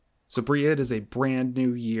So, Brie, it is a brand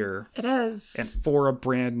new year. It is. And for a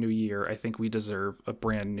brand new year, I think we deserve a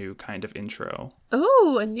brand new kind of intro.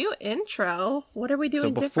 Ooh, a new intro. What are we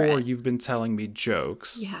doing different? So before you've been telling me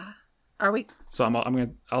jokes. Yeah. Are we? So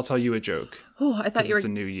I'll tell you a joke. Oh, I thought you were. It's a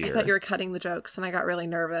new year. I thought you were cutting the jokes, and I got really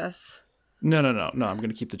nervous. No. I'm going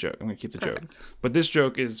to keep the joke. Joke. But this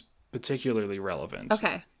joke is particularly relevant.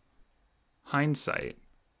 Okay. Hindsight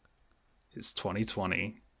is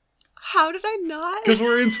 2020. How did I not? Because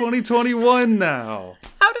we're in 2021 now.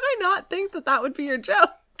 How did I not think that would be your joke?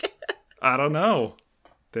 I don't know.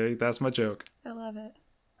 That's my joke. I love it.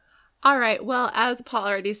 All right. Well, as Paul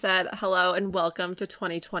already said, hello and welcome to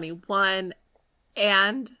 2021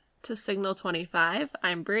 and to Signal 25.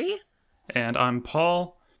 I'm Brie. And I'm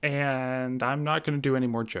Paul. And I'm not going to do any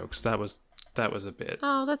more jokes. That was a bit.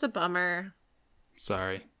 Oh, that's a bummer.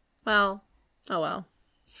 Sorry. Well, oh well.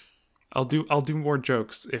 I'll do more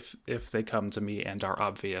jokes if they come to me and are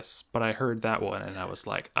obvious. But I heard that one and I was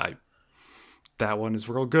like, that one is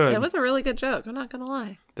real good. It was a really good joke. I'm not gonna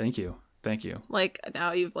lie. Thank you. Like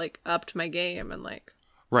now you've upped my game and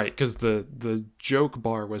right, because the joke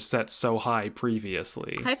bar was set so high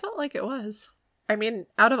previously. I felt like it was. I mean,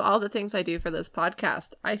 out of all the things I do for this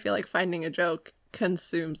podcast, I feel like finding a joke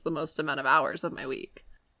consumes the most amount of hours of my week.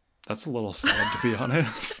 That's a little sad, to be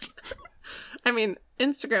honest. I mean,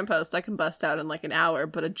 Instagram post I can bust out in an hour,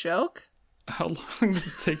 but a joke? How long does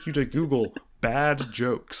it take you to Google bad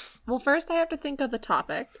jokes? Well, first I have to think of the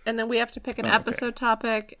topic, and then we have to pick an episode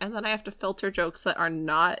topic, and then I have to filter jokes that are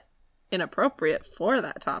not inappropriate for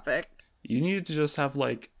that topic. You need to just have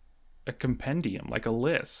a compendium, a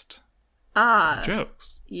list of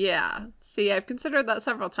jokes. Yeah. See, I've considered that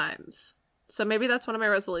several times. So maybe that's one of my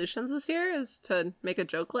resolutions this year is to make a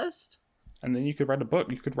joke list. And then you could write a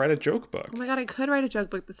book. You could write a joke book. Oh my god, I could write a joke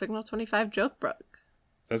book, the Signal 25 joke book.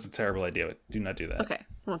 That's a terrible idea. Do not do that. Okay, I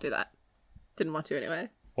won't do that. Didn't want to anyway.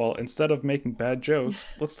 Well, instead of making bad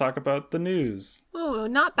jokes, let's talk about the news. Oh,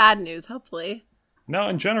 not bad news, hopefully. No,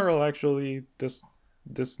 in general, actually, this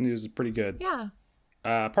news is pretty good. Yeah.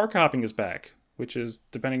 Park hopping is back, which is,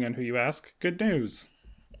 depending on who you ask, good news.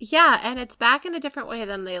 Yeah, and it's back in a different way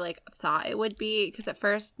than they thought it would be, because at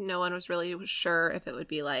first no one was really sure if it would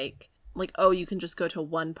be oh, you can just go to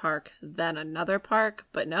one park, then another park.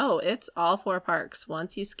 But no, it's all four parks.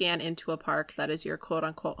 Once you scan into a park, that is your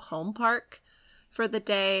quote-unquote home park for the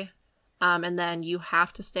day. And then you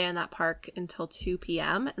have to stay in that park until 2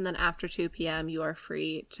 p.m. And then after 2 p.m., you are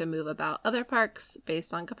free to move about other parks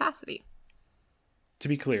based on capacity. To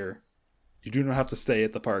be clear, you do not have to stay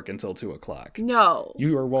at the park until 2 o'clock. No.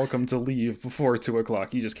 You are welcome to leave before 2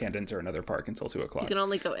 o'clock. You just can't enter another park until 2 o'clock. You can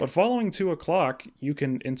only go in. But following 2 o'clock, you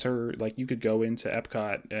can enter, you could go into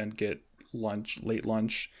Epcot and get late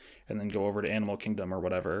lunch, and then go over to Animal Kingdom or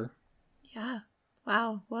whatever. Yeah.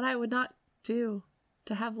 Wow. What I would not do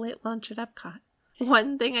to have late lunch at Epcot.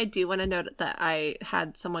 One thing I do want to note that I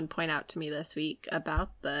had someone point out to me this week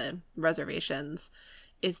about the reservations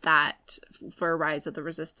is that for Rise of the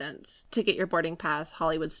Resistance, to get your boarding pass,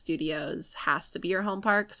 Hollywood Studios has to be your home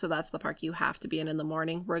park. So that's the park you have to be in the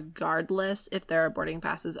morning, regardless if there are boarding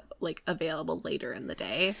passes available later in the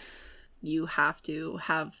day. You have to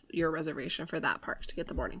have your reservation for that park to get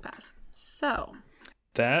the boarding pass. So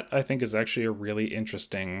that, I think, is actually a really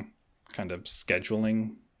interesting kind of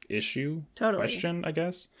scheduling issue question, I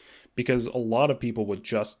guess. Because a lot of people would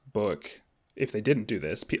just book... If they didn't do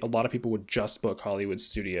this, a lot of people would just book Hollywood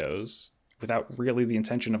Studios without really the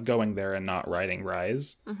intention of going there and not riding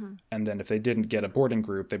Rise. Mm-hmm. And then if they didn't get a boarding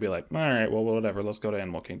group, they'd be like, all right, well, whatever. Let's go to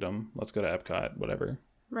Animal Kingdom. Let's go to Epcot, whatever.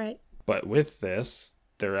 Right. But with this,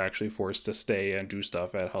 they're actually forced to stay and do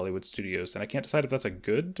stuff at Hollywood Studios. And I can't decide if that's a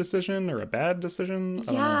good decision or a bad decision.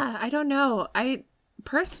 I don't know. I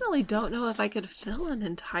personally don't know if I could fill an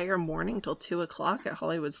entire morning till 2 o'clock at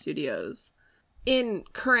Hollywood Studios. In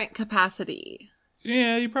current capacity.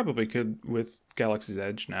 Yeah, you probably could with Galaxy's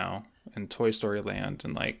Edge now and Toy Story Land.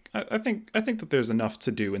 And I think that there's enough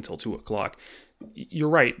to do until 2 o'clock. You're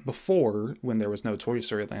right. Before, when there was no Toy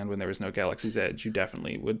Story Land, when there was no Galaxy's Edge, you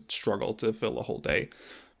definitely would struggle to fill a whole day.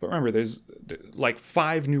 But remember, there's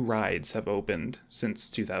 5 new rides have opened since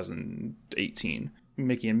 2018.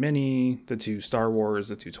 Mickey and Minnie, the 2 Star Wars,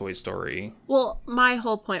 the 2 Toy Story. Well, my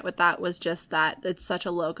whole point with that was just that it's such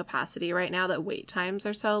a low capacity right now that wait times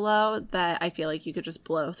are so low that I feel like you could just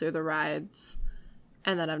blow through the rides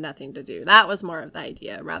and then have nothing to do. That was more of the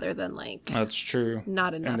idea rather than That's true.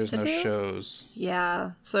 Not enough to do. And there's no shows.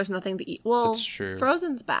 Yeah, so there's nothing to eat. Well, that's true.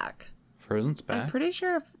 Frozen's back. Frozen's back?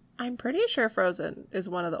 I'm pretty sure Frozen is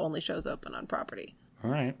one of the only shows open on property. All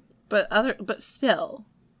right. But still,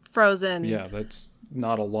 Frozen. Yeah, that's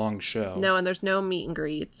not a long show. No, and there's no meet and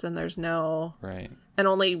greets, and there's no... Right. And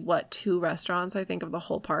only, 2 restaurants, I think, of the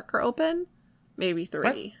whole park are open? Maybe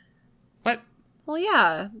 3. What? Well,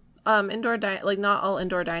 yeah. Not all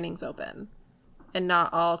indoor dining's open. And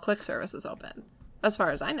not all quick service is open. As far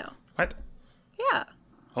as I know. What? Yeah.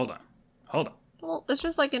 Hold on. Well, it's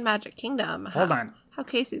just like in Magic Kingdom. Hold on. How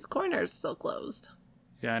Casey's Corner is still closed.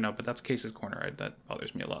 Yeah, I know, but that's Casey's Corner. That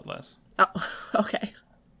bothers me a lot less. Oh, okay.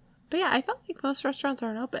 But yeah, I felt like most restaurants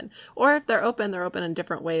aren't open. Or if they're open in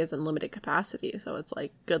different ways and limited capacity. So it's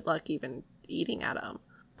like, good luck even eating at them.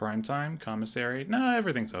 Primetime, commissary, no,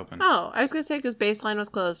 everything's open. Oh, I was going to say because Baseline was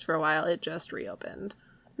closed for a while. It just reopened.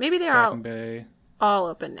 Maybe they're Docking Bay. all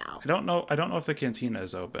open now. I don't know if the cantina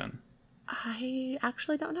is open. I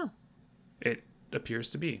actually don't know. It appears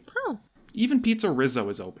to be. Oh. Even Pizza Rizzo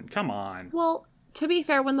is open. Come on. Well, to be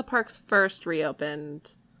fair, when the parks first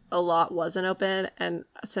reopened, a lot wasn't open. And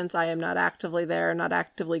since I am not actively there, not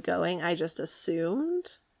actively going, I just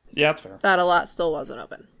assumed Yeah, that's fair. that a lot still wasn't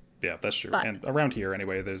open. Yeah, that's true. But- And around here,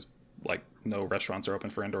 anyway, there's like no restaurants are open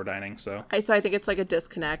for indoor dining. So So I think it's like a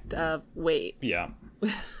disconnect of, wait. yeah,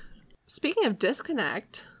 Speaking of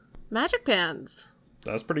disconnect, Magic Bands.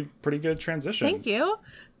 that was pretty good transition. Thank you.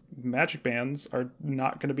 Magic Bands are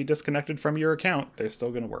not going to be disconnected from your account. They're still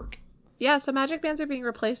going to work. Yeah, so Magic Bands are being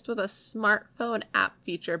replaced with a smartphone app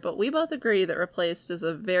feature, but we both agree that replaced is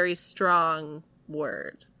a very strong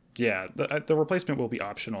word. Yeah, the replacement will be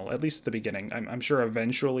optional, at least at the beginning. I'm sure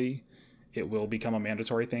eventually it will become a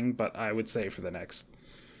mandatory thing, but I would say for the next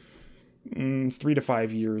 3 to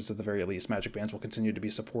 5 years at the very least, Magic Bands will continue to be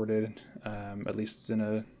supported, at least in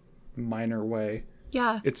a minor way.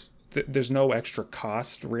 Yeah. There's no extra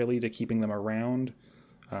cost really to keeping them around.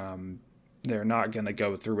 They're not going to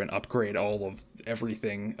go through and upgrade all of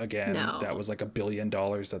everything again. No. That was like $1 billion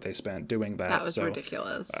that they spent doing that. That was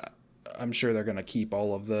ridiculous. I'm sure they're going to keep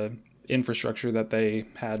all of the infrastructure that they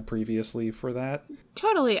had previously for that.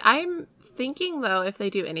 Totally. I'm thinking, though, if they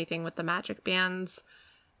do anything with the Magic Bands,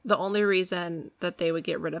 the only reason that they would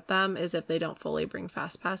get rid of them is if they don't fully bring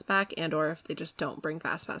FastPass back and or if they just don't bring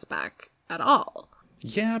FastPass back at all.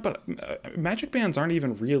 Yeah, but Magic Bands aren't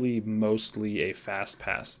even really mostly a fast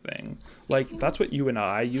pass thing. Like, that's what you and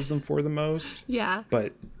I use them for the most. Yeah.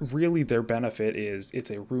 But really their benefit is it's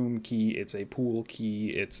a room key, it's a pool key,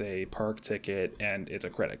 it's a park ticket, and it's a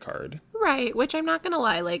credit card. Right, which I'm not going to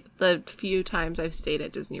lie, like, the few times I've stayed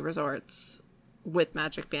at Disney resorts with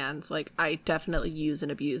Magic Bands, like, I definitely use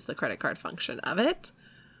and abuse the credit card function of it.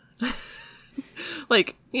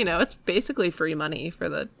 Like, it's basically free money for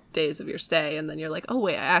the days of your stay, and then you're like, oh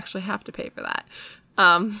wait, I actually have to pay for that.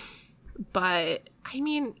 But I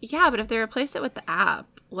mean, yeah, but if they replace it with the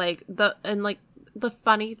app, the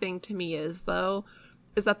funny thing to me is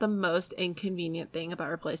that the most inconvenient thing about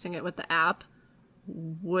replacing it with the app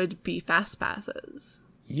would be fast passes.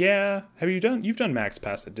 Yeah, you've done Max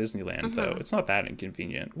Pass at Disneyland though. It's not that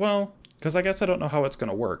inconvenient. Well, because I guess I don't know how it's going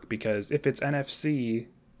to work, because if it's NFC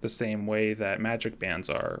the same way that Magic Bands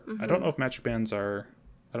are, I don't know if Magic Bands are,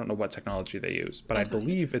 I don't know what technology they use, but I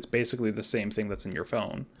believe it's basically the same thing that's in your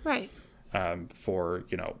phone. Right. For,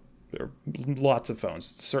 there are lots of phones,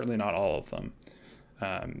 certainly not all of them.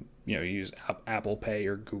 You use Apple Pay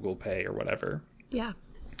or Google Pay or whatever. Yeah.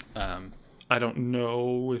 I don't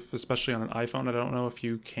know if, especially on an iPhone, I don't know if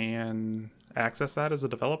you can access that as a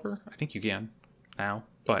developer. I think you can now.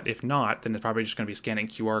 But if not, then it's probably just going to be scanning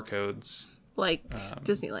QR codes. Like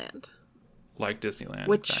Disneyland. Like Disneyland,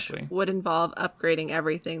 which exactly. Would involve upgrading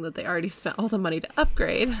everything that they already spent all the money to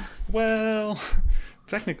upgrade. Well,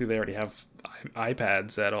 technically they already have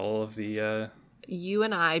iPads at all of the... You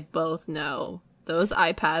and I both know those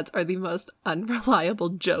iPads are the most unreliable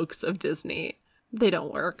jokes of Disney. They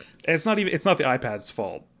don't work. It's not the iPad's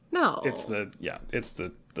fault. No. It's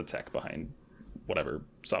the tech behind whatever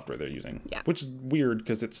software they're using. Yeah. Which is weird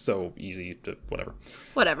because it's so easy to whatever.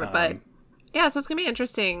 But yeah, so it's going to be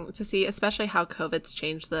interesting to see, especially how COVID's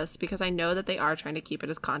changed this, because I know that they are trying to keep it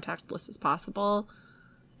as contactless as possible.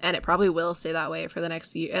 And it probably will stay that way for the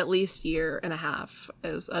next year, at least year and a half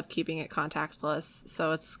of keeping it contactless.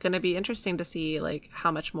 So it's going to be interesting to see like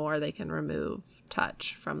how much more they can remove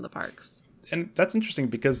touch from the parks. And that's interesting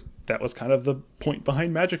because that was kind of the point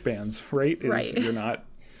behind Magic Bands, right? Right. You're not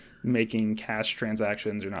making cash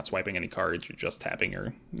transactions, you're not swiping any cards, you're just tapping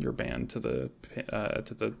your band to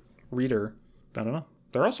the reader. I don't know.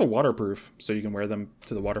 They're also waterproof, so you can wear them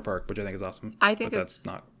to the water park, which I think is awesome. I think that's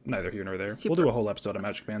not neither here nor there. Super. We'll do a whole episode of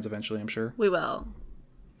Magic Bands eventually, I'm sure. We will.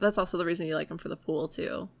 That's also the reason you like them for the pool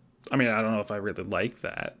too. I mean, I don't know if I really like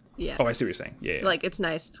that. Yeah. Oh, I see what you're saying. Yeah. Like, it's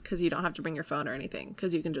nice because you don't have to bring your phone or anything,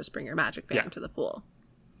 because you can just bring your Magic Band to the pool.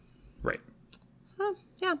 Right. So,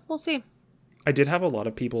 yeah, we'll see. I did have a lot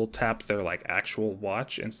of people tap their like actual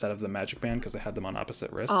watch instead of the Magic Band because they had them on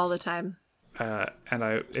opposite wrists. All the time.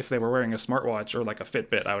 And if they were wearing a smartwatch or like a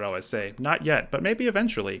Fitbit, I would always say, not yet, but maybe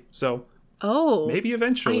eventually. So maybe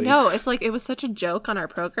eventually. I know. It's like, it was such a joke on our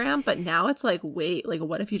program, but now it's like, wait, like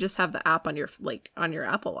what if you just have the app on your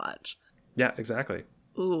Apple Watch? Yeah, exactly.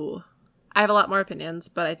 Ooh. I have a lot more opinions,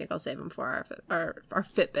 but I think I'll save them for our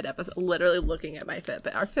Fitbit episode. Literally looking at my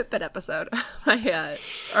Fitbit. Our Fitbit episode.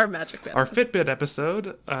 Our Magic Band. Our Fitbit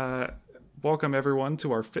episode. Welcome, everyone,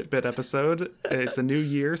 to our Fitbit episode. It's a new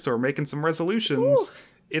year, so we're making some resolutions. Ooh.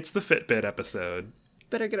 It's the Fitbit episode.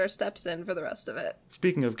 Better get our steps in for the rest of it.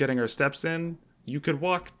 Speaking of getting our steps in, you could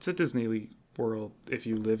walk to Disney World if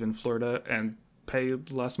you live in Florida and pay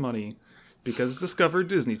less money. Because Discover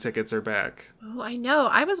Disney tickets are back. Oh, I know.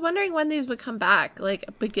 I was wondering when these would come back. Like,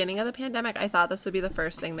 beginning of the pandemic, I thought this would be the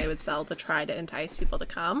first thing they would sell to try to entice people to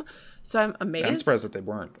come. So I'm amazed. I'm surprised that they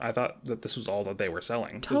weren't. I thought that this was all that they were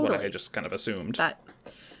selling. Totally. Is what I just kind of assumed.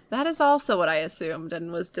 That is also what I assumed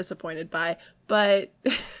and was disappointed by. But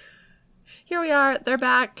here we are. They're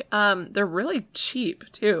back. They're really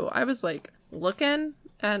cheap, too. I was, like, looking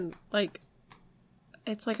and, like...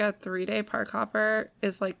 It's like a 3-day park hopper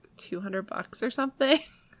is like $200 or something.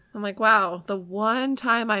 I'm like, wow, the one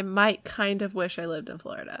time I might kind of wish I lived in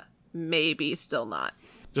Florida. Maybe still not.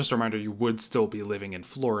 Just a reminder, you would still be living in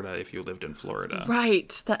Florida if you lived in Florida.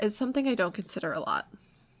 Right. That is something I don't consider a lot.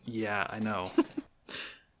 Yeah, I know.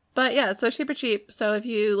 But yeah, so super cheap. So if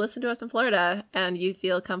you listen to us in Florida and you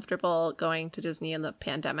feel comfortable going to Disney in the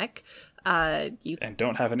pandemic, you... And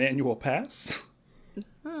don't have an annual pass?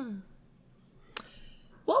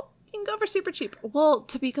 Well, you can go for super cheap. Well,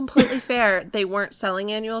 to be completely fair, they weren't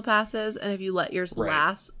selling annual passes, and if you let yours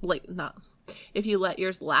if you let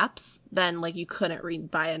yours lapse, then like you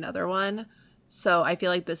couldn't buy another one. So I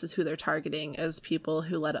feel like this is who they're targeting, as people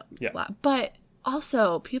who let them lapse. But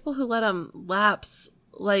also, people who let them lapse,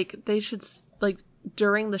 like they should like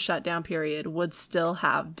during the shutdown period would still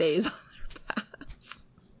have days on their pass.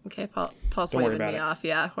 Okay, Paul's waving me off.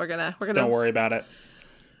 Yeah, we're gonna. Don't worry about it.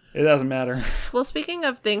 It doesn't matter. Well, speaking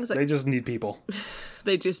of things that... They just need people.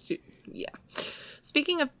 They just do. Yeah.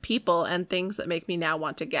 Speaking of people and things that make me now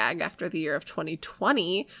want to gag after the year of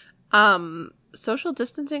 2020, social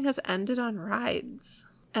distancing has ended on rides.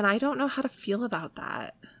 And I don't know how to feel about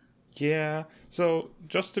that. Yeah. So,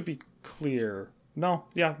 just to be clear... No,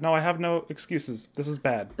 I have no excuses. This is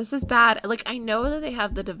bad. This is bad. Like, I know that they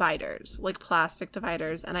have the dividers, like plastic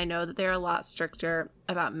dividers, and I know that they're a lot stricter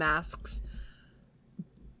about masks.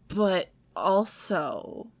 But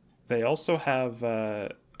also... They also have,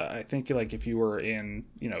 I think, like, if you were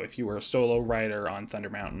a solo rider on Thunder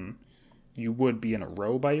Mountain, you would be in a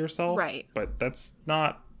row by yourself. Right. But that's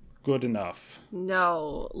not good enough.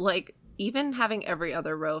 No. Like, even having every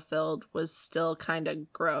other row filled was still kind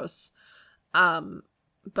of gross.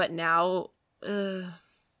 But now,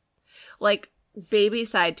 like, baby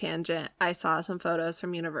side tangent, I saw some photos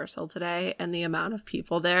from Universal today, and the amount of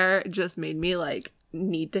people there just made me, like,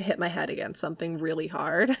 need to hit my head against something really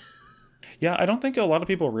hard. Yeah, I don't think a lot of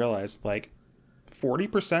people realize, like,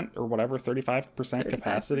 40% or whatever, 35%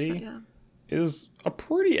 capacity is a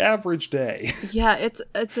pretty average day. Yeah, it's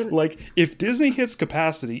like, if Disney hits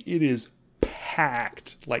capacity, it is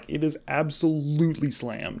packed. Like, it is absolutely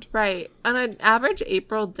slammed. Right. On an average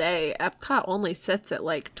April day, Epcot only sits at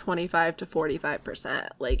like 25 to 45%.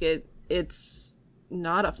 Like, it's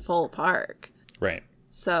not a full park. Right.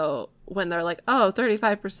 So when they're like, oh,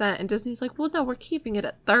 35%, and Disney's like, well, no, we're keeping it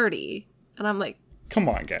at 30. And I'm like, come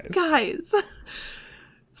on, guys.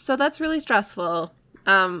 So that's really stressful.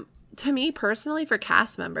 To me personally, for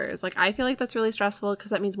cast members, like, I feel like that's really stressful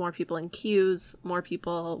because that means more people in queues, more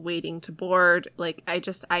people waiting to board. Like, I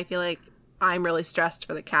feel like I'm really stressed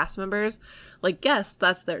for the cast members. Like, yes,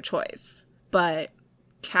 that's their choice, but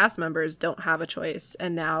cast members don't have a choice.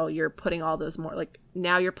 And now you're putting all those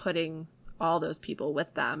all those people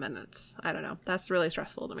with them, and it's, I don't know, that's really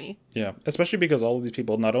stressful to me. Yeah, especially because all of these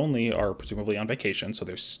people not only are presumably on vacation, so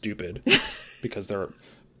they're stupid because they're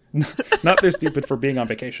not they're stupid for being on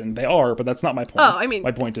vacation. They are, but that's not my point. Oh, I mean,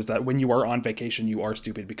 my point is that when you are on vacation, you are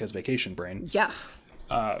stupid because vacation brain. Yeah.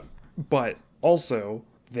 But also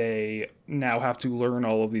they now have to learn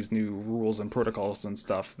all of these new rules and protocols and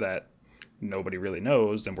stuff that nobody really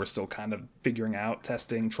knows, and we're still kind of figuring out,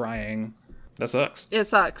 testing, trying. That sucks. It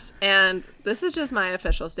sucks. And this is just my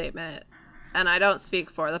official statement. And I don't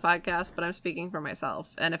speak for the podcast, but I'm speaking for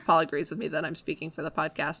myself. And if Paul agrees with me, then I'm speaking for the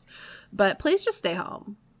podcast. But please just stay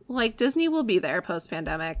home. Like, Disney will be there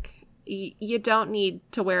post-pandemic. You don't need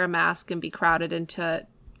to wear a mask and be crowded into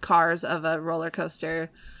cars of a roller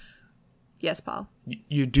coaster. Yes, Paul.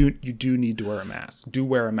 You do need to wear a mask. Do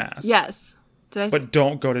wear a mask. Yes. Did I say? But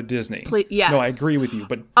don't go to Disney. Please, yes. No, I agree with you.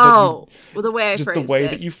 But well, the way I just phrased the way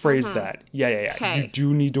it. that you phrased that. Yeah. Okay. You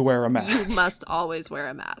do need to wear a mask. You must always wear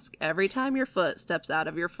a mask. Every time your foot steps out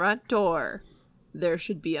of your front door, there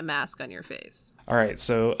should be a mask on your face. All right.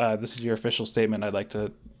 So this is your official statement. I'd like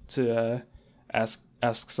to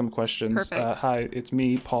ask some questions. Perfect. Hi, it's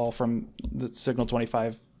me, Paul, from the Signal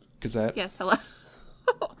 25 Gazette. Yes, hello.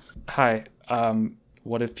 Hi.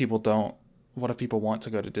 What if people want to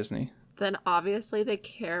go to Disney? Then obviously they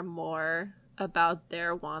care more about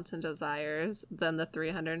their wants and desires than the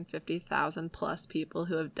 350,000 plus people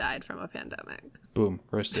who have died from a pandemic. Boom.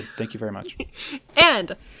 Roasted. Thank you very much.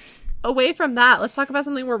 And away from that, let's talk about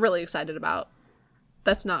something we're really excited about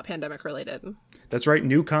that's not pandemic related. That's right.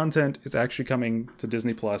 New content is actually coming to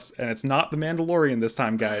Disney Plus, and it's not The Mandalorian this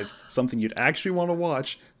time, guys. Something you'd actually want to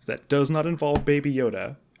watch that does not involve Baby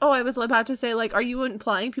Yoda. Oh, I was about to say, like, are you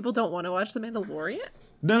implying people don't want to watch The Mandalorian?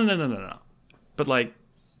 No. But, like,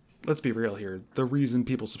 let's be real here. The reason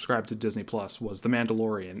people subscribed to Disney Plus was The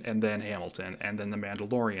Mandalorian, and then Hamilton, and then The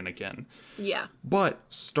Mandalorian again. Yeah. But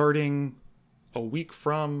starting a week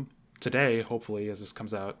from today, hopefully, as this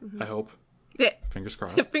comes out, I hope. Yeah. Fingers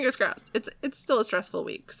crossed. Fingers crossed. It's still a stressful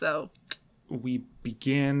week, so. We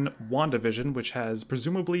begin WandaVision, which has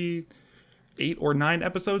presumably 8 or 9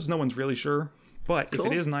 episodes. No one's really sure. But Cool.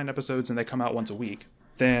 if it is 9 episodes and they come out once a week,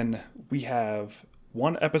 then we have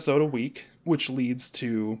 1 episode a week, which leads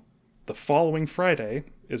to the following Friday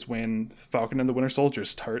is when Falcon and the Winter Soldier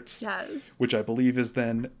starts. Yes. Which I believe is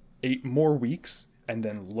then 8 more weeks, and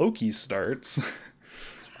then Loki starts.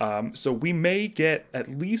 So we may get, at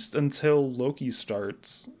least until Loki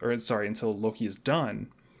starts, until Loki is done,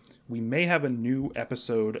 we may have a new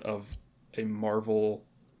episode of a Marvel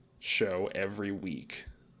show every week.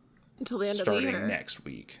 Until the end of the year. Starting next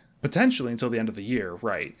week. Potentially until the end of the year,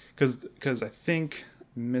 right. Because I think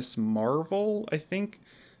Miss Marvel,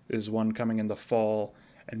 is one coming in the fall.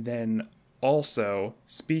 And then also,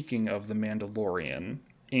 speaking of The Mandalorian,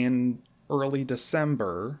 in early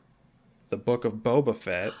December, The Book of Boba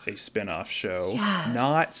Fett, a spin-off show. Yes.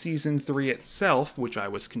 Not season 3 itself, which I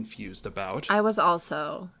was confused about. I was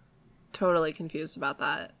also totally confused about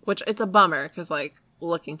that. Which, it's a bummer, because, like,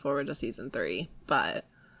 looking forward to season 3, but...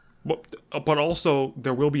 But also,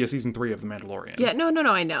 there will be a season 3 of The Mandalorian. Yeah, no,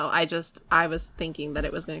 I know. I was thinking that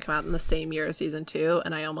it was going to come out in the same year as season 2,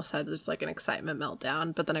 and I almost had just, like, an excitement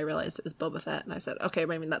meltdown, but then I realized it was Boba Fett, and I said, okay, I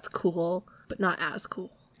mean, that's cool, but not as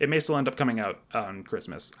cool. It may still end up coming out on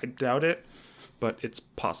Christmas. I doubt it, but it's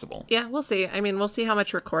possible. Yeah, we'll see. I mean, we'll see how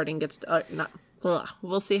much recording gets...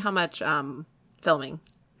 we'll see how much filming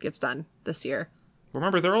gets done this year.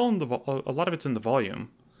 Remember, they're all in a lot of it's in the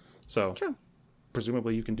volume, so... True.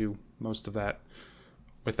 Presumably you can do most of that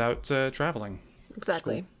without traveling.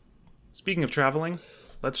 Exactly. Cool. Speaking of traveling,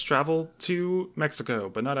 let's travel to Mexico,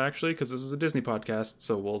 but not actually, because this is a Disney podcast,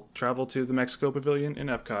 so we'll travel to the Mexico Pavilion in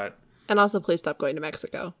Epcot. And also, please stop going to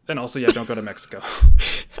Mexico. And also, yeah, don't go to Mexico.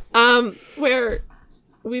 Where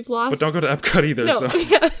we've lost... But don't go to Epcot either, No, so...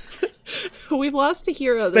 yeah. We've lost a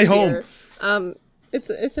hero Stay this home. year.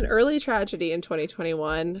 It's an early tragedy in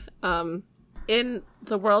 2021. In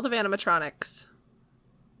the world of animatronics,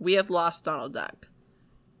 we have lost Donald Duck.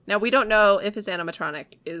 Now, we don't know if his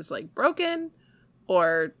animatronic is, like, broken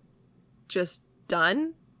or just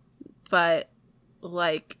done, but,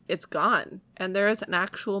 like, it's gone. And there is an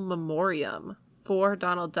actual memoriam for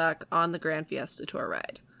Donald Duck on the Grand Fiesta Tour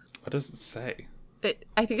ride. What does it say?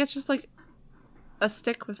 I think it's just, like, a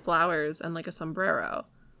stick with flowers and, like, a sombrero.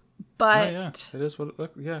 But Oh, yeah, it is what it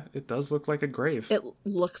looks... Yeah, it does look like a grave. it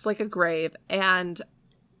looks like a grave. And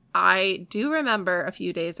I do remember a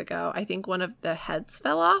few days ago, I think one of the heads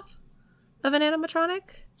fell off of an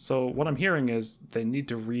animatronic. So what I'm hearing is they need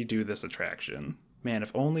to redo this attraction. Man,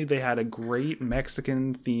 if only they had a great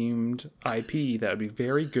Mexican-themed IP, that would be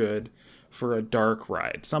very good for a dark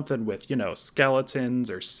ride. Something with,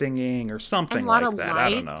 skeletons or singing or something And a lot like of that.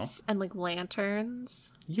 lights I don't know. and, like,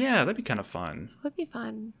 lanterns. Yeah, that'd be kind of fun. Would be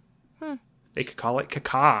fun. They could call it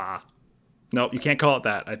caca. Nope, you can't call it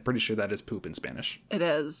that. I'm pretty sure that is poop in Spanish. It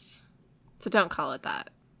is. So don't call it that.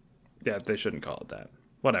 Yeah, they shouldn't call it that.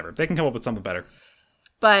 Whatever. They can come up with something better.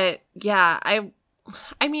 But yeah,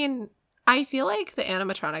 I mean, I feel like the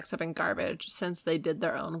animatronics have been garbage since they did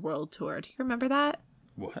their own world tour. Do you remember that?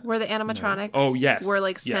 What? Where the animatronics No. Oh, yes. were,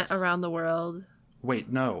 like, sent Yes. around the world. Wait,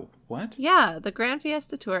 no. What? Yeah, the Grand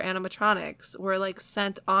Fiesta Tour animatronics were, like,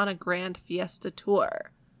 sent on a Grand Fiesta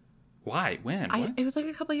Tour. Why? When? What? It was like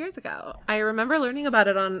a couple years ago. I remember learning about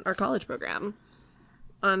it on our college program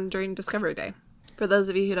during Discovery Day. For those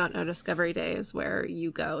of you who don't know, Discovery Day is where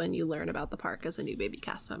you go and you learn about the park as a new baby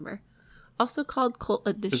cast member. Also called Cult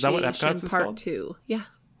Initiation Is that what Epcot's is Part called? 2. Yeah.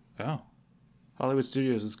 Oh. Hollywood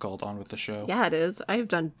Studios is called On With the Show. Yeah, it is. I've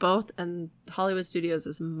done both, and Hollywood Studios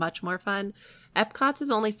is much more fun. Epcot's is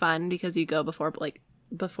only fun because you go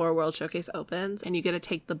before World Showcase opens, and you get to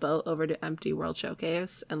take the boat over to empty World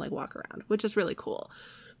Showcase and walk around, which is really cool.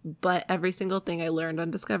 But every single thing I learned on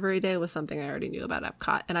Discovery Day was something I already knew about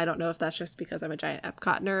Epcot, and I don't know if that's just because I'm a giant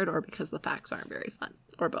Epcot nerd or because the facts aren't very fun,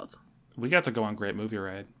 or both. We got to go on Great Movie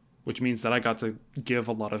Ride, which means that I got to give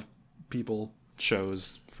a lot of people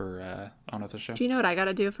shows for On With the Show. Do you know what I got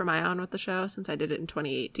to do for my On With the Show since I did it in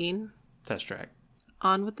 2018? Test track.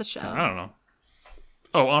 On With the Show. I don't know.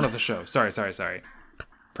 Oh, On With the Show. Sorry.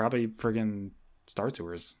 Probably friggin' Star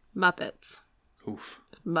Tours. Muppets. Oof.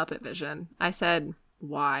 Muppet Vision. I said,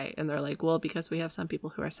 why? And they're like, well, because we have some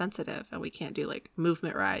people who are sensitive and we can't do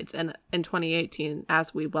movement rides. And in 2018,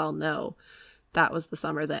 as we well know, that was the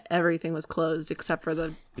summer that everything was closed except for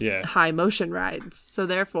the high motion rides. So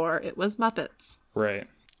therefore, it was Muppets. Right.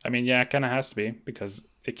 I mean, yeah, it kind of has to be because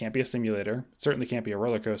it can't be a simulator. It certainly can't be a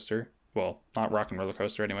roller coaster. Well, not Rock and Roller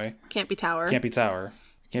Coaster anyway. Can't be Tower. Can't be Tower.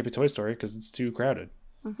 Can't be Toy Story because it's too crowded.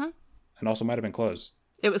 Mm-hmm. And also might have been closed.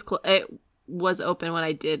 It was open when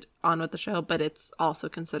I did On With the Show, but it's also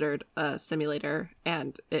considered a simulator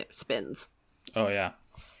and it spins. Oh, yeah.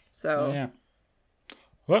 So. Oh, yeah.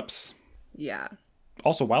 Whoops. Yeah.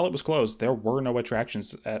 Also, while it was closed, there were no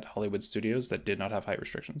attractions at Hollywood Studios that did not have height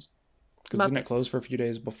restrictions. Because didn't it close for a few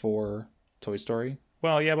days before Toy Story?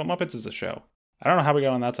 Well, yeah, but Muppets is a show. I don't know how we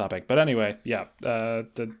got on that topic. But anyway, yeah.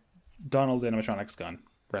 The Donald Animatronic's gone.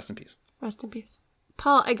 Rest in peace. Rest in peace.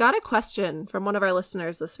 Paul, I got a question from one of our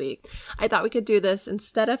listeners this week. I thought we could do this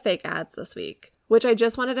instead of fake ads this week, which I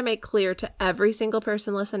just wanted to make clear to every single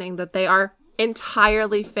person listening that they are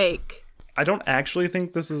entirely fake. I don't actually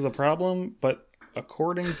think this is a problem, but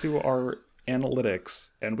according to our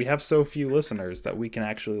analytics, and we have so few listeners that we can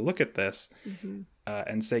actually look at this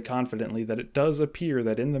and say confidently that it does appear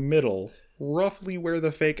that in the middle, roughly where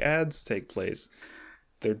the fake ads take place,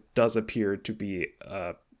 there does appear to be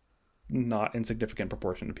a not insignificant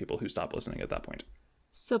proportion of people who stop listening at that point.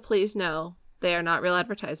 So please know, they are not real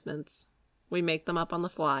advertisements. We make them up on the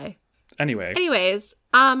fly. Anyways,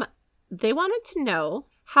 they wanted to know,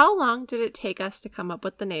 how long did it take us to come up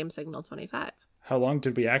with the name Signal 25? How long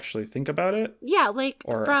did we actually think about it? Yeah,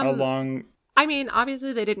 how long? I mean,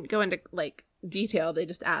 obviously they didn't go into detail. They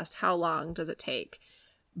just asked, how long does it take?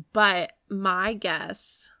 But my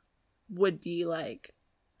guess would be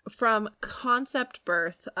from concept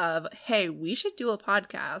birth of, hey, we should do a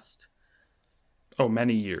podcast. Oh,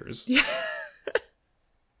 many years.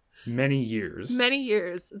 Many years. Many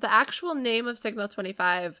years. The actual name of Signal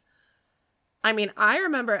 25, I mean, I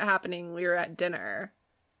remember it happening. We were at dinner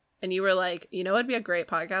and you were like, you know, it'd be a great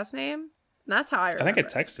podcast name. And that's how I remember. I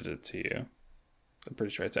think I texted it to you. I'm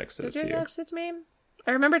pretty sure I texted it to you. Did you text it to me?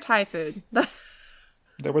 I remember Thai food.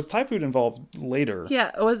 There was Thai food involved later.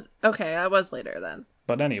 Yeah, it was. Okay, I was later then.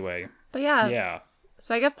 But anyway. But yeah. Yeah.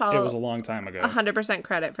 So I give Paul. It was a long time ago. 100%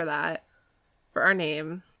 credit for that. For our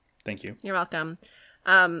name. Thank you. You're welcome.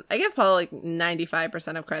 I give Paul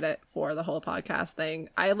 95% of credit for the whole podcast thing.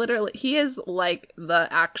 He is the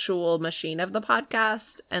actual machine of the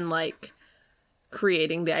podcast and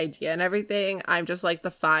creating the idea and everything. I'm just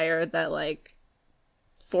the fire that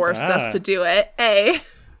forced us to do it.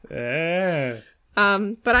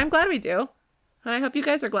 But I'm glad we do. And I hope you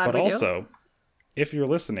guys are glad we do. But also, if you're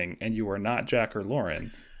listening and you are not Jack or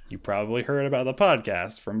Lauren, you probably heard about the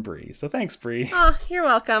podcast from Bree. So thanks, Bree. Oh, you're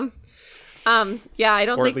welcome. Yeah, I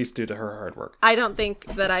don't or think... at least due to her hard work. I don't think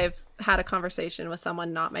that I've had a conversation with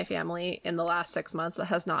someone not my family in the last 6 months that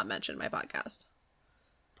has not mentioned my podcast.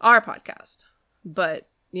 Our podcast. But,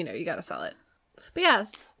 you gotta sell it. But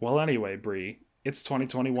yes. Well, anyway, Bree, it's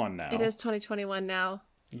 2021 now. It is 2021 now.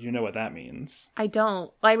 You know what that means. I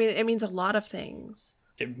don't. I mean, it means a lot of things.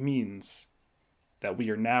 It means that we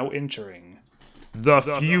are now entering the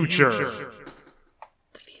future.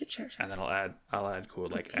 The future. And then I'll add cool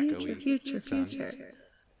echoey future. sound.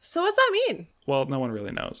 So what's that mean? Well, no one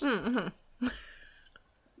really knows. Mm-hmm.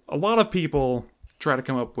 A lot of people try to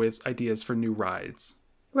come up with ideas for new rides.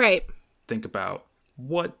 Right. Think about,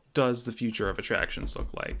 what does the future of attractions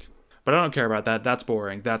look like? But I don't care about that. That's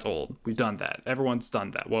boring. That's old. We've done that. Everyone's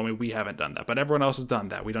done that. Well, I mean, we haven't done that, but everyone else has done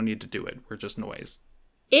that. We don't need to do it. We're just noise.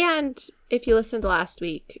 And if you listened last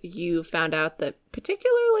week, you found out that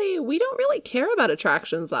particularly we don't really care about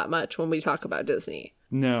attractions that much when we talk about Disney.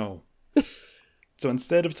 No. So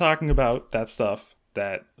instead of talking about that stuff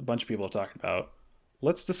that a bunch of people are talking about,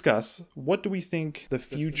 let's discuss, what do we think the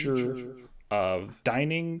future of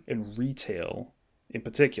dining and retail in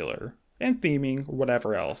particular, and theming or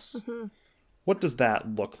whatever else. Mm-hmm. What does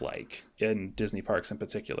that look like in Disney parks in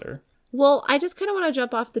particular? Well, I just kind of want to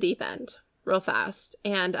jump off the deep end real fast.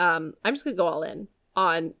 And I'm just going to go all in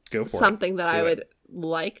on something that I would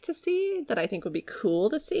like to see, that I think would be cool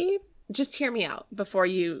to see. Just hear me out before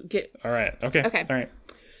you get... All right. Okay. All right.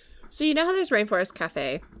 So you know how there's Rainforest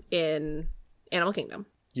Cafe in Animal Kingdom?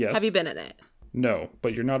 Yes. Have you been in it? No,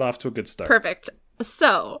 but you're not off to a good start. Perfect.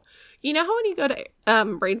 So, you know how when you go to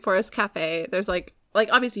Rainforest Cafe, there's like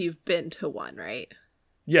obviously you've been to one, right?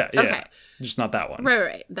 Yeah. Okay. Just not that one.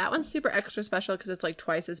 Right. That one's super extra special because it's like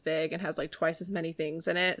twice as big and has like twice as many things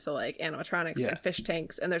in it. So like animatronics and fish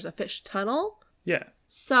tanks, and there's a fish tunnel. Yeah.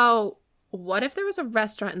 So what if there was a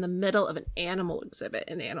restaurant in the middle of an animal exhibit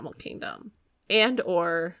in Animal Kingdom? And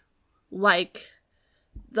or like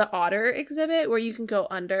the otter exhibit where you can go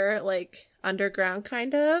under, like underground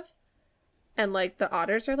kind of, and like the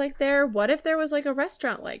otters are like there. What if there was like a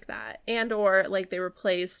restaurant like that? And or like they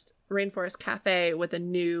replaced Rainforest Cafe with a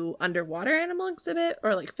new underwater animal exhibit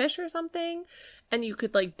or like fish or something, and you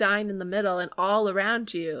could like dine in the middle and all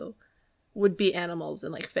around you would be animals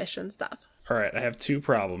and like fish and stuff. All right, I have two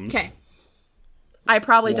problems. Okay. I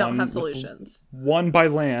probably don't have solutions. One by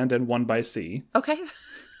land and one by sea. Okay.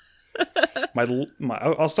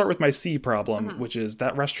 I'll start with my sea problem, which is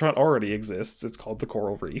that restaurant already exists. It's called the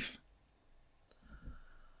Coral Reef.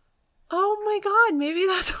 Oh my god, maybe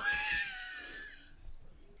that's where...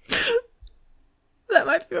 that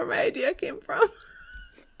might be where my idea came from.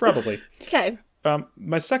 Probably. Okay.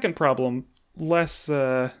 My second problem, less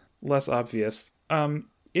obvious.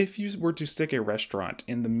 If you were to stick a restaurant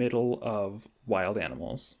in the middle of wild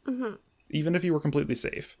animals, even if you were completely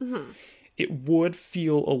safe, it would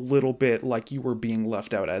feel a little bit like you were being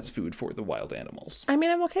left out as food for the wild animals. I mean,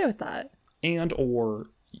 I'm okay with that. And or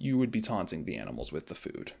you would be taunting the animals with the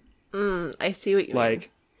food. I see what you mean.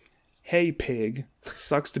 Like, hey pig,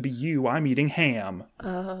 sucks to be you, I'm eating ham.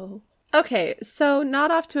 Oh. Okay, so not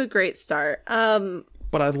off to a great start.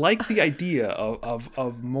 But I like the idea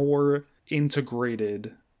of more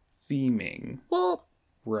integrated theming. Well,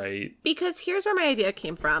 right. Because here's where my idea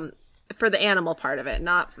came from for the animal part of it.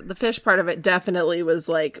 Not for the fish part of it definitely was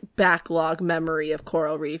like backlog memory of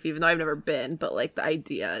Coral Reef, even though I've never been, but like the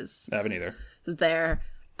idea is... I haven't either. ...is there.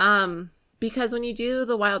 Because when you do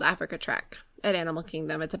the Wild Africa Trek at Animal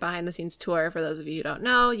Kingdom, it's a behind-the-scenes tour. For those of you who don't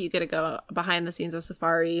know, you get to go behind the scenes of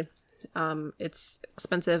safari. It's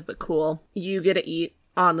expensive but cool. You get to eat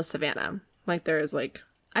on the savannah. Like there's like,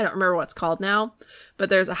 I don't remember what's called now, but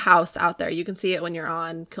there's a house out there. You can see it when you're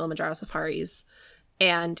on Kilimanjaro safaris,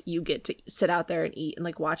 and you get to sit out there and eat and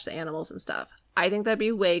like watch the animals and stuff. I think that'd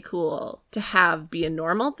be way cool to have be a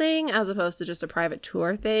normal thing as opposed to just a private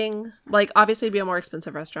tour thing. Like obviously it'd be a more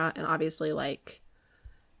expensive restaurant, and obviously like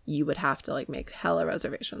you would have to like make hella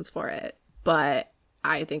reservations for it. But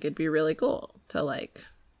I think it'd be really cool to like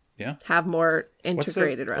have more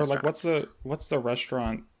integrated restaurants. Or like what's the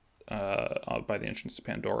restaurant by the entrance to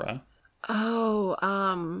Pandora?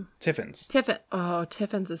 Oh, Tiffin's.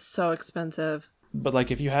 Tiffin's is so expensive. But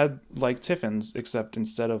like if you had like Tiffin's, except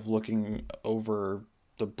instead of looking over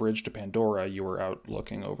the bridge to Pandora, you were out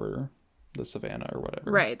looking over the savannah or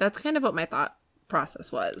whatever. Right. That's kind of what my thought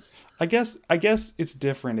process was. I guess it's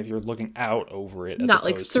different if you're looking out over it, as not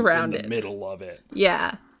like surrounded in the middle of it.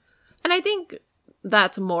 Yeah. And I think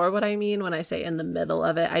that's more what I mean when I say in the middle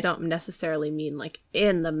of it. I don't necessarily mean like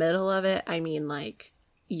in the middle of it. I mean like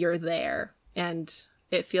you're there and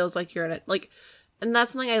it feels like you're in it. Like, and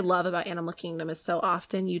that's something I love about Animal Kingdom is so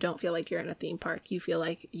often you don't feel like you're in a theme park. You feel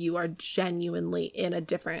like you are genuinely in a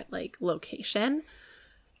different like location.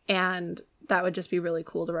 And that would just be really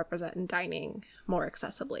cool to represent in dining more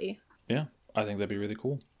accessibly. Yeah, I think that'd be really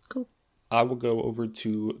cool. Cool. I will go over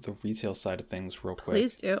to the retail side of things real quick.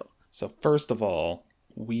 Please do. So first of all,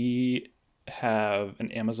 we have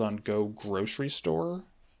an Amazon Go grocery store.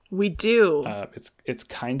 We do. It's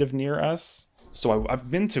kind of near us. So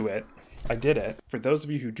I've been to it. I did it. For those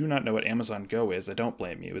of you who do not know what Amazon Go is, I don't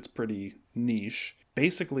blame you. It's pretty niche.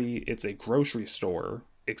 Basically, it's a grocery store,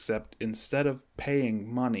 except instead of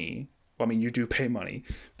paying money, well, I mean, you do pay money,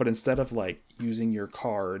 but instead of like using your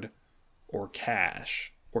card or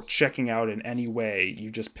cash or checking out in any way,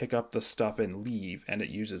 you just pick up the stuff and leave, and it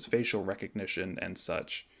uses facial recognition and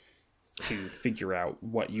such to figure out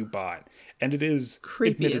what you bought. And it is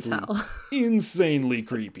creepy as hell. Insanely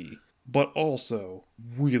creepy, but also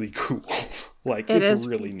really cool. Like, it's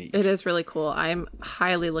really neat. It is really cool. I'm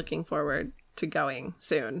highly looking forward to going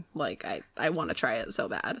soon. Like, I want to try it so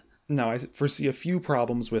bad. Now, I foresee a few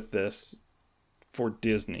problems with this. for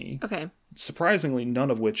Disney. Okay. Surprisingly,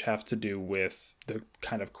 none of which have to do with the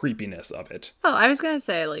kind of creepiness of it. Oh, I was going to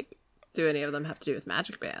say, like, do any of them have to do with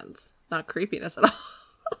magic bands? Not creepiness at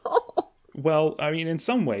all. Well, I mean, in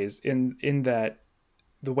some ways, in that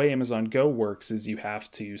the way Amazon Go works is you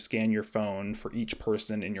have to scan your phone for each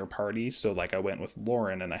person in your party. So, like, I went with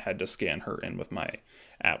Lauren and I had to scan her in with my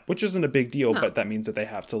app, which isn't a big deal, but that means that they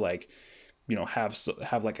have to, like, you know,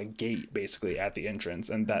 have like a gate basically at the entrance,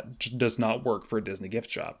 and that does not work for a Disney gift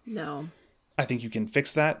shop. No. I think you can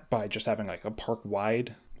fix that by just having like a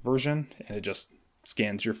park-wide version, and it just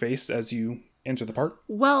scans your face as you enter the park.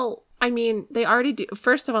 Well, I mean, they already do.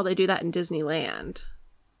 First of all, they do that in Disneyland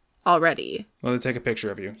already. Well, they take a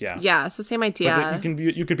picture of you, yeah. Yeah, so same idea. But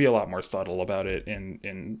you could be a lot more subtle about it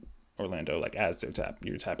in Orlando, like as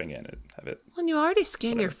you're tapping in and have it. Well, you already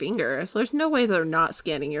scan your finger, so there's no way they're not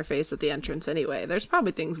scanning your face at the entrance anyway. There's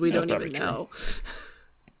probably things we don't even know.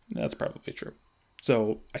 That's probably true.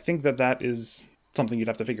 So I think that is something you'd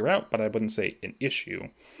have to figure out, but I wouldn't say an issue.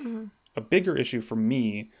 Mm-hmm. A bigger issue for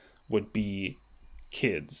me would be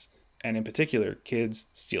kids, and in particular, kids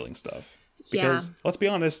stealing stuff. Because, let's be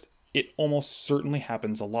honest, it almost certainly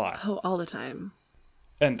happens a lot. Oh, all the time.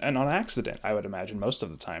 And on accident, I would imagine most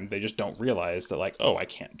of the time. They just don't realize that, like, oh, I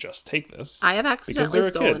can't just take this. I have accidentally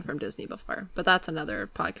stolen from Disney before, but that's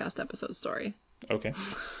another podcast episode story. Okay.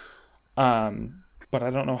 But I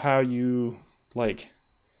don't know how you, like,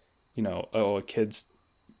 you know, a kid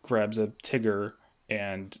grabs a Tigger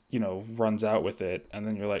and, you know, runs out with it, and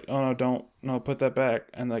then you're like, oh, no, put that back.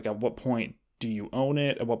 And, like, at what point do you own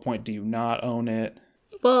it? At what point do you not own it?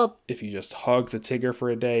 Well, if you just hug the Tigger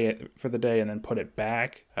for the day and then put it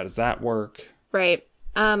back, how does that work? Right.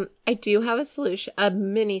 I do have a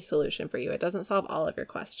mini solution for you. It doesn't solve all of your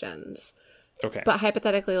questions. Okay. But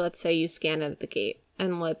hypothetically, let's say you scan it at the gate,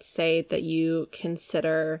 and let's say that you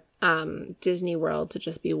consider Disney World to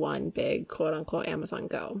just be one big quote unquote Amazon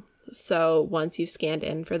Go. So once you've scanned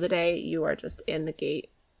in for the day, you are just in the gate,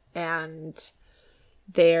 and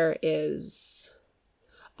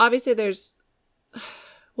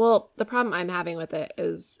well, the problem I'm having with it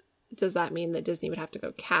is, does that mean that Disney would have to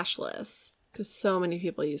go cashless? Because so many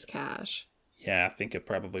people use cash. Yeah, I think it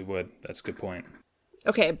probably would. That's a good point.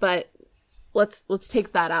 Okay, but let's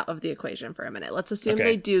take that out of the equation for a minute. Let's assume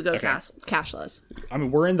they do go cashless. I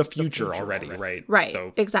mean, we're in the future already, right? Right,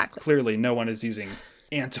 so exactly. Clearly, no one is using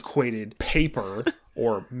antiquated paper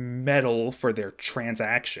or metal for their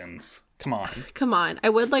transactions. Come on. I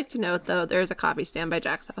would like to note, though, there's a coffee stand by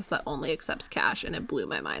Jack's house that only accepts cash, and it blew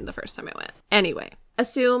my mind the first time I went. Anyway,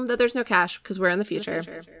 assume that there's no cash because we're in the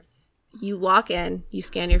future. You walk in, you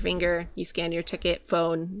scan your finger, you scan your ticket,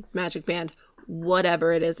 phone, magic band,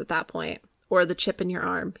 whatever it is at that point, or the chip in your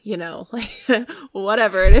arm, you know, like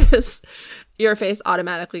whatever it is. Your face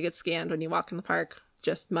automatically gets scanned when you walk in the park,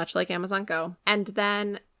 just much like Amazon Go. And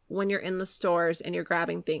then when you're in the stores and you're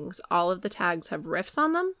grabbing things, all of the tags have riffs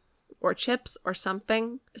on them, or chips or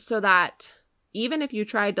something, so that even if you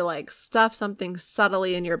tried to like stuff something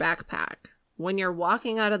subtly in your backpack, when you're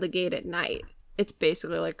walking out of the gate at night, it's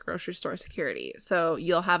basically like grocery store security. So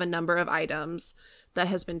you'll have a number of items that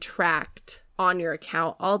has been tracked on your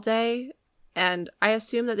account all day. And I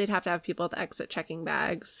assume that they'd have to have people at the exit checking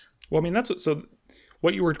bags. Well, I mean,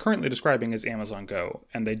 what you were currently describing is Amazon Go,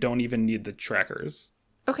 and they don't even need the trackers.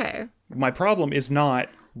 Okay. My problem is not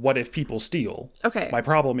what if people steal. Okay. My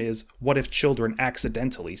problem is what if children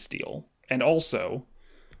accidentally steal. And also,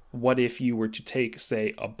 what if you were to take,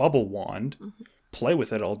 say, a bubble wand, play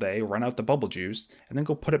with it all day, run out the bubble juice, and then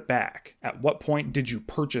go put it back? At what point did you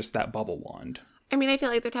purchase that bubble wand? I mean, I feel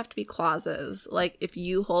like there'd have to be clauses. Like, if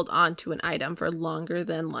you hold on to an item for longer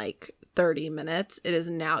than, like, 30 minutes, it is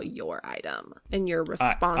now your item, and you're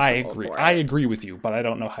responsible for it. I agree with you, but I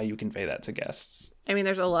don't know how you convey that to guests. I mean,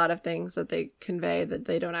 there's a lot of things that they convey that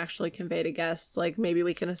they don't actually convey to guests. Like, maybe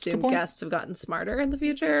we can assume guests have gotten smarter in the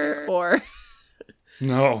future, or...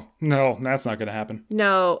 No, that's not going to happen.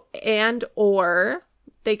 No, or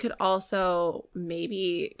they could also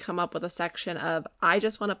maybe come up with a section of, I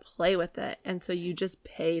just want to play with it, and so you just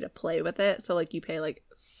pay to play with it. So, like, you pay, like,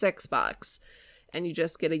 $6, and you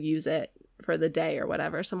just get to use it for the day or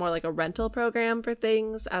whatever. So more like a rental program for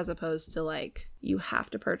things, as opposed to like, you have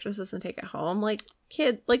to purchase this and take it home. Like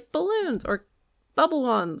balloons or bubble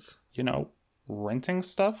wands. You know, renting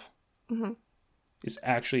stuff is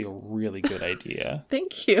actually a really good idea.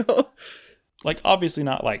 Thank you. Like, obviously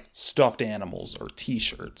not like stuffed animals or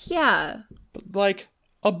t-shirts. Yeah. But like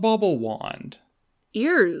a bubble wand.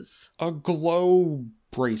 Ears. A glow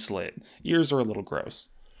bracelet. Ears are a little gross.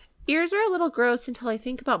 Ears are a little gross until I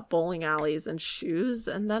think about bowling alleys and shoes,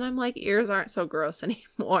 and then I'm like, ears aren't so gross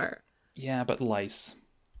anymore. Yeah, but lice.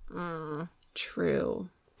 True.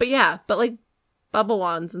 But yeah, but like bubble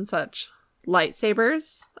wands and such.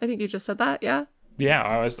 Lightsabers. I think you just said that, yeah? Yeah,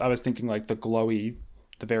 I was thinking like the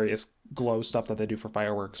various glow stuff that they do for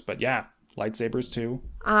fireworks. But yeah, lightsabers too.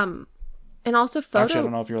 And also photo Actually, I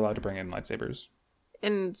don't know if you're allowed to bring in lightsabers.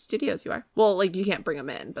 in studios you are. Well, like you can't bring them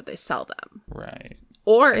in, but they sell them. Right.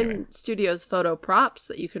 Or Anyway. in studios photo props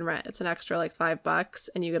that you can rent. It's an extra like $5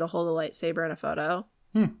 and you get to hold a lightsaber in a photo.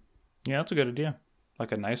 Yeah, that's a good idea.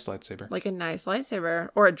 Like a nice lightsaber. Like a nice lightsaber.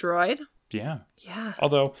 Or a droid. Yeah. Yeah.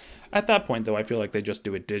 Although, at that point, though, I feel like they just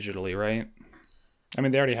do it digitally, right? I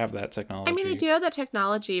mean, they already have that technology. I mean, they do have that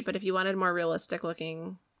technology, but if you wanted more realistic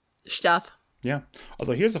looking stuff. Yeah.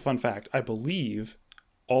 Although, here's a fun fact. I believe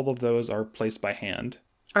all of those are placed by hand.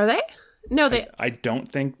 Are they? No, I don't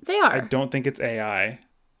think... They are. I don't think it's AI.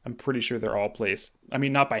 I'm pretty sure they're all placed... I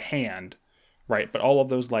mean, not by hand, right? But all of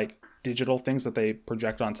those, like, digital things that they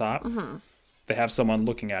project on top, they have someone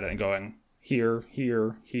looking at it and going, here,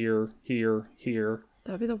 here, here, here, here.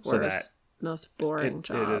 That would be the So worst, most boring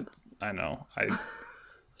job. It is, I know.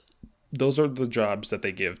 Those are the jobs that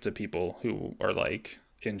they give to people who are, like,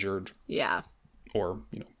 injured Yeah. or,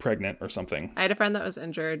 pregnant or something. I had a friend that was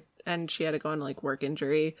injured and she had to go on like work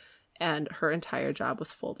injury and her entire job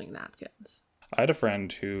was folding napkins. I had a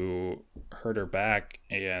friend who hurt her back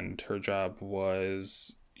and her job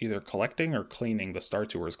was either collecting or cleaning the Star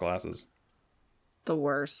Tours glasses. The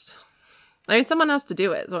worst. I mean, someone has to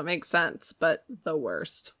do it, so it makes sense, but the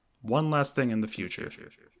worst. One last thing in the future.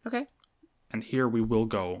 Okay. And here we will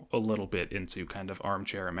go a little bit into kind of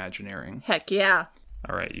armchair imagineering. Heck yeah.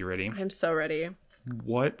 All right, you ready? I'm so ready.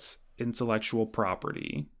 What intellectual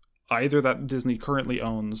property, either that Disney currently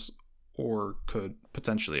owns or could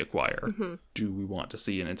potentially acquire, do we want to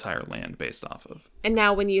see an entire land based off of? And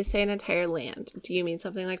now when you say an entire land, do you mean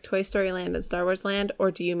something like Toy Story Land and Star Wars Land,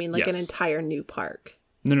 or do you mean like an Yes. entire new park?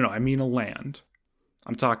 No, I mean a land.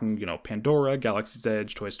 I'm talking, Pandora, Galaxy's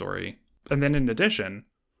Edge, Toy Story. And then in addition,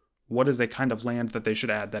 what is a kind of land that they should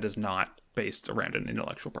add that is not based around an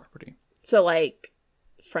intellectual property? So like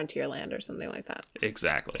Frontierland or something like that.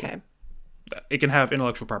 Exactly. Okay. It can have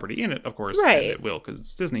intellectual property in it, of course, Right. and it will because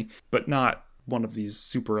it's Disney, but not one of these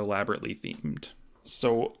super elaborately themed.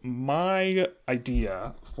 So my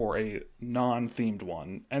idea for a non-themed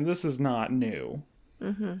one, and this is not new,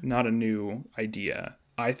 not a new idea,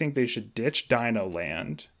 I think they should ditch Dino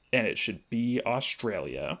Land, and it should be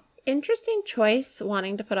Australia. Interesting choice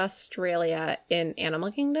wanting to put Australia in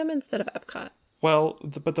Animal Kingdom instead of Epcot. Well,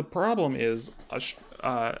 but the problem is,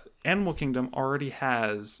 Animal Kingdom already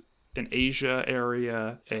has an Asia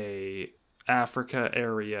area, a Africa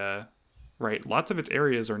area, right? Lots of its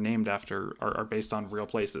areas are named after, are based on real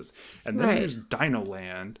places. And then Right. there's Dino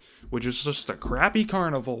Land, which is just a crappy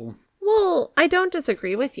carnival. Well, I don't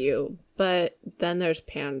disagree with you, but then there's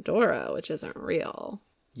Pandora, which isn't real.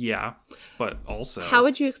 Yeah, but also... How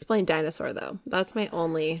would you explain Dinosaur, though? That's my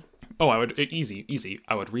only... Oh, easy.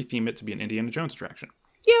 I would retheme it to be an Indiana Jones attraction.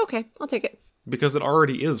 Yeah, okay. I'll take it. Because it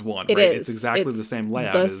already is one, It right? is. It's exactly It's the same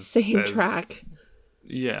layout the as... same as- track.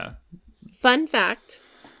 Yeah. Fun fact,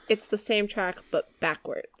 it's the same track, but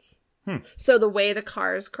backwards. So the way the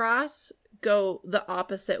cars cross go the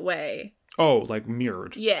opposite way. Oh, like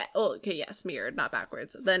mirrored. Yeah. Oh, okay, yes, mirrored, not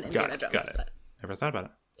backwards. Then Indiana Jones. Got it. But Never thought about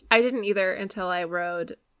it. I didn't either until I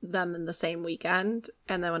rode them in the same weekend.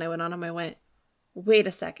 And then when I went on them, I went, wait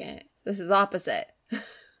a second. This is opposite.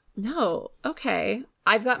 No. Okay.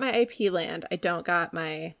 I've got my IP land. I don't got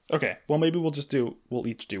my... Okay, well maybe we'll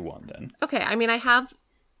each do one then. Okay. I mean, I have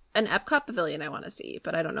an Epcot pavilion I want to see,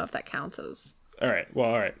 but I don't know if that counts as... All right.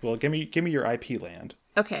 Well, give me your IP land.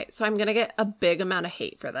 Okay. So I'm going to get a big amount of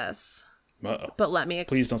hate for this. Uh-oh. But let me...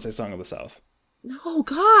 Please don't say Song of the South. No,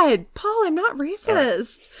 God. Paul, I'm not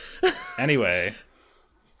racist. Anyway,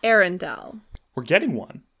 Arendelle. we're getting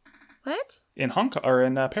one What? in Hong Kong or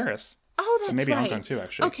in Paris. Oh, that's And maybe right. Hong Kong too,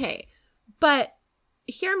 actually. Okay. But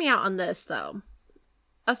hear me out on this, though.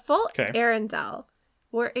 A full Okay. Arendelle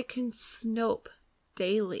where it can snow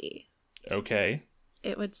daily. Okay.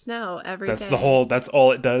 It would snow every day. That's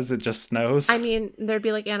all it does. It just snows. I mean, there'd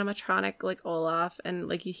be like animatronic, like Olaf, and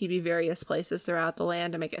like he'd be various places throughout the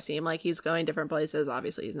land to make it seem like he's going different places.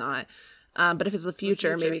 Obviously, he's not. But if it's the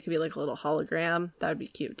future, maybe it could be like a little hologram. That would be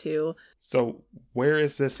cute too. So where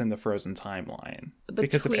is this in the Frozen timeline?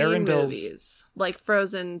 Because if Between Arendelle's... movies, like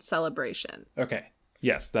Frozen Celebration. Okay.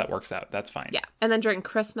 Yes, that works out. That's fine. Yeah, and then during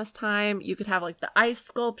Christmas time, you could have like the ice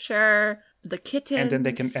sculpture, the kittens, And then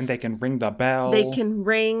they can ring the bell. They can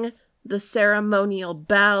ring the ceremonial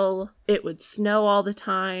bell. It would snow all the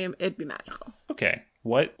time. It'd be magical. Okay.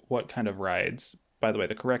 What kind of rides by the way,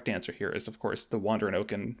 the correct answer here is, of course, the Wandering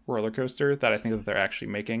Oaken roller coaster that I think that they're actually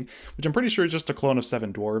making, which I'm pretty sure is just a clone of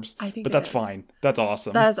Seven Dwarves. I think but it that's is. fine. That's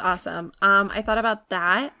awesome. That is awesome. I thought about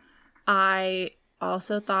that. I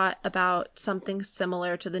also thought about something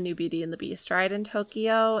similar to the new Beauty and the Beast ride in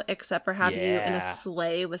Tokyo, except for having you in Yeah. a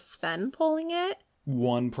sleigh with Sven pulling it.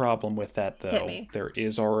 One problem with that, Hit though, me. there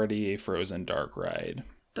is already a Frozen Dark ride.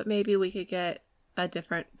 But maybe we could get a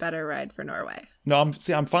different, better ride for Norway. No,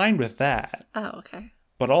 I'm fine with that. Oh, okay.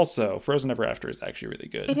 But also, Frozen Ever After is actually really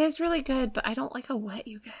good. It is really good, but I don't like how wet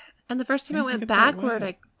you get. And the first time I Why do you went get that backward,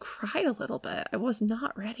 wet? I cried a little bit. I was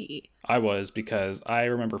not ready. I was, because I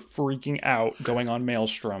remember freaking out going on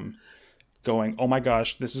Maelstrom, going, oh my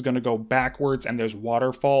gosh, this is going to go backwards and there's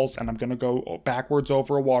waterfalls and I'm going to go backwards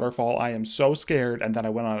over a waterfall. I am so scared. And then I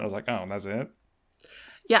went on and I was like, oh, that's it?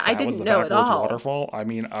 Yeah, I That was didn't the know at backwards all. waterfall? I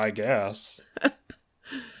mean, I guess.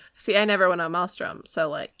 See, I never went on Maelstrom, so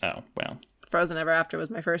like Oh, well. Frozen Ever After was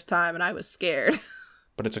my first time and I was scared.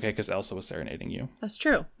 But it's okay because Elsa was serenading you. That's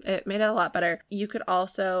true. It made it a lot better. You could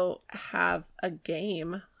also have a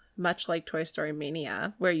game, much like Toy Story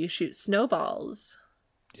Mania, where you shoot snowballs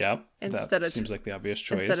Yep. Instead that of- seems like the obvious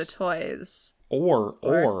choice. instead of toys.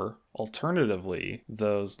 Or alternatively,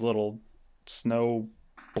 those little snow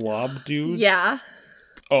blob dudes. Yeah,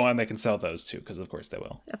 Oh, and they can sell those too, because of course they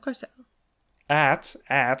will. of course. At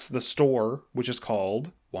the store, which is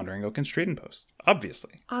called Wandering Oaken's Trading Post,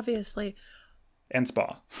 obviously, Obviously. and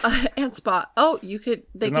Spa. And Spot. Oh, you could.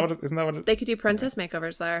 Isn't that what it? They could do princess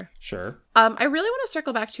makeovers there. Sure. I really want to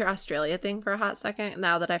circle back to your Australia thing for a hot second.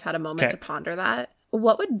 Now that I've had a moment Okay. to ponder that,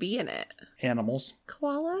 what would be in it? Animals.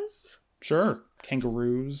 Koalas? Sure.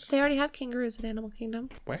 Kangaroos. They already have kangaroos at Animal Kingdom.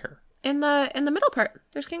 Where? In the middle part,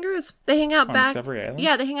 there's kangaroos. They hang out On back. Discovery Island?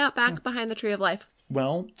 Yeah, they hang out back behind the Tree of Life.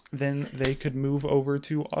 Well, then they could move over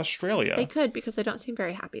to Australia. They could because they don't seem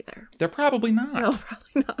very happy there. They're probably not. No,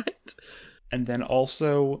 probably not. And then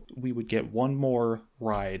also, we would get one more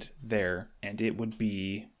ride there, and it would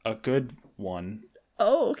be a good one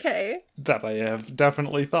Oh, okay. that I have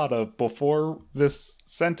definitely thought of before this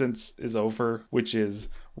sentence is over, which is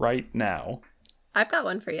right now. I've got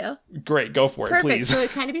one for you. Great, go for it, Perfect. please. So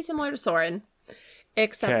it'd kind of be similar to Soarin',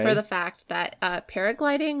 except Okay. for the fact that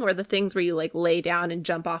paragliding, or the things where you like lay down and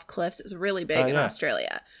jump off cliffs, is really big in yeah.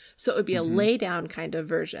 Australia. So it would be a lay down kind of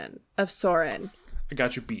version of Soarin'. I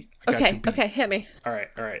got you beat. I got you Okay, beat. okay, hit me. All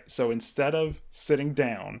right. So instead of sitting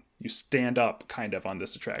down, you stand up kind of on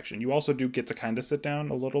this attraction. You also do get to kind of sit down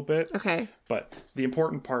a little bit. Okay. But the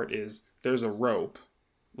important part is there's a rope,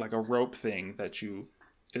 like a rope thing that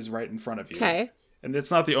is right in front of you. Okay. And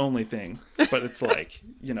it's not the only thing, but it's like,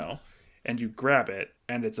 and you grab it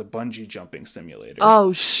and it's a bungee jumping simulator.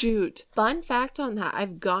 Oh, shoot. Fun fact on that.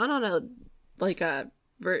 I've gone on a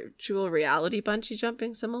virtual reality bungee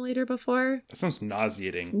jumping simulator before. That sounds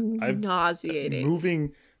nauseating.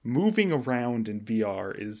 Nauseating. Moving around in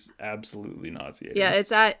VR is absolutely nauseating. Yeah,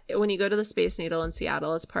 it's when you go to the Space Needle in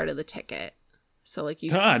Seattle, it's part of the ticket. So like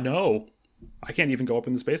you No. I can't even go up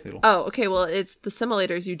in the Space Needle. Oh, okay, well it's the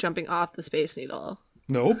simulators you jumping off the Space Needle.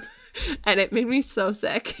 Nope. And it made me so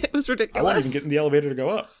sick. It was I ridiculous. won't even get in the elevator to go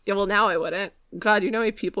up. Yeah, well now I wouldn't. God, you know how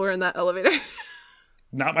many people are in that elevator?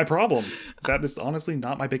 Not my problem. That is honestly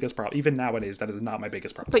not my biggest problem. Even nowadays, that is not my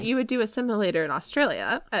biggest problem. But you would do a simulator in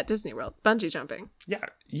Australia at Disney World, bungee jumping.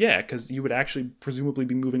 Yeah, because you would actually presumably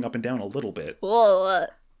be moving up and down a little bit. Ugh.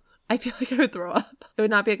 I feel like I would throw up. It would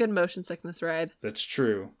not be a good motion sickness ride. That's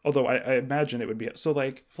true. Although I imagine it would be so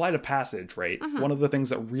like Flight of Passage, right? Mm-hmm. One of the things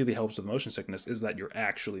that really helps with motion sickness is that you're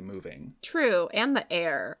actually moving. True, and the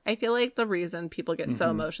air. I feel like the reason people get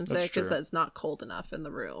so motion that's sick is true. that it's not cold enough in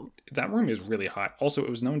the room. That room is really hot. Also, it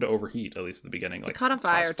was known to overheat, at least at the beginning. Like caught on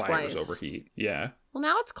fire cause twice. overheat. Yeah. Well,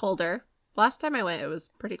 now it's colder. Last time I went, it was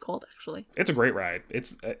pretty cold, actually. It's a great ride.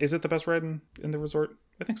 Is it the best ride in the resort?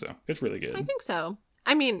 I think so. It's really good. I think so.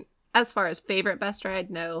 I mean, as far as favorite best ride,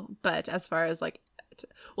 no. But as far as like,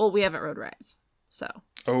 we haven't rode Rise, so.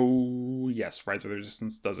 Oh, yes. Rise of the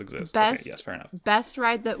Resistance does exist. Best- Okay, yes, fair enough. Best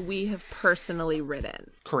ride that we have personally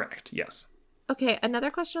ridden. Correct, yes. Okay, another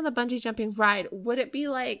question on the bungee jumping ride. Would it be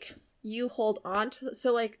like you hold on to,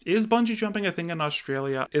 so like, Is bungee jumping a thing in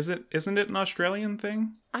Australia? Isn't it an Australian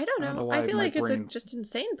thing? I don't I don't know know. why I feel my like it's a brain- just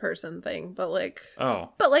insane person thing, but like,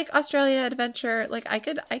 Oh, Australia Adventure, like I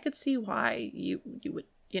could see why you would,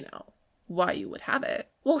 why you would have it.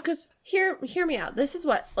 Well, because hear me out. This is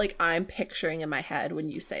what like I'm picturing in my head when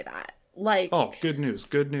you say that. Like, oh, good news.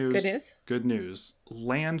 Good news? Good news.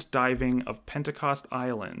 Land diving of Pentecost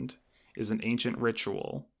Island is an ancient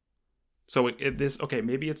ritual. So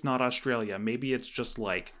maybe it's not Australia. Maybe it's just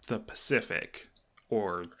like the Pacific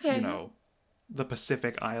or, Okay. the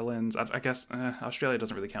Pacific Islands. I guess Australia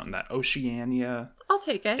doesn't really count in that. Oceania I'll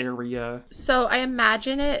take it. area. So I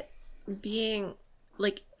imagine it being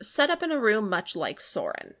like set up in a room much like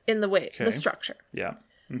Soarin' in the way, the structure. Yeah.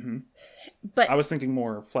 Mm-hmm. But I was thinking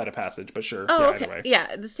more Flight of Passage, but sure. Oh, yeah, okay. Either way.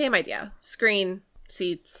 Yeah, the same idea. Screen,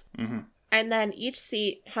 seats. Mm-hmm. And then each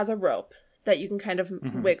seat has a rope that you can kind of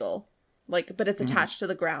wiggle, like, but it's attached to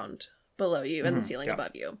the ground below you and the ceiling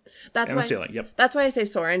above you. That's why. The ceiling, yep. That's why I say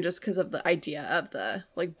Soarin', just because of the idea of the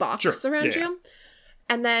like box around you.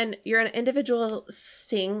 And then you're an individual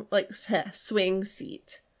swing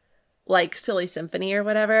seat, like Silly Symphony or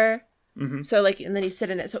whatever. Mm-hmm. So like, and then you sit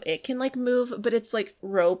in it, so it can like move, but it's like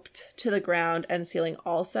roped to the ground and ceiling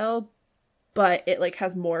also. But it like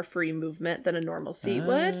has more free movement than a normal seat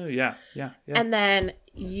would. Yeah. And then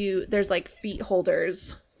there's like feet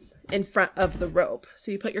holders in front of the rope.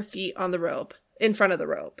 So you put your feet on the rope in front of the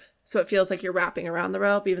rope. So it feels like you're wrapping around the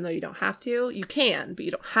rope, even though you don't have to. You can, but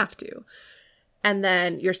you don't have to. And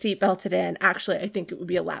then your seat belted in. Actually, I think it would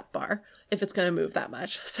be a lap bar if it's going to move that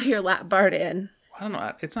much. So you're lap barred in. I don't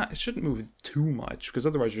know. It shouldn't move too much because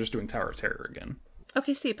otherwise you're just doing Tower of Terror again.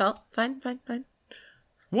 Okay, seatbelt. Fine.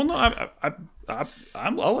 Well, no,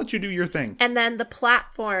 I'll let you do your thing. And then the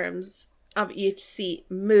platforms of each seat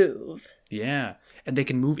move. Yeah, and they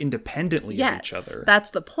can move independently of each other. That's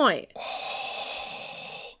the point.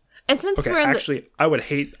 And since we're actually, I would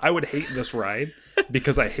hate this ride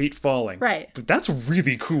because I hate falling. Right. But that's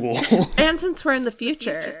really cool. And since we're in the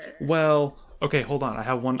future. Well, okay, hold on. I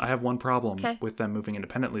have one problem with them moving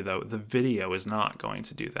independently, though. The video is not going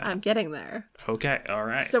to do that. I'm getting there. Okay, all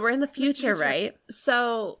right. So we're in the future, right?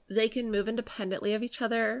 So they can move independently of each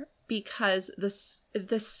other because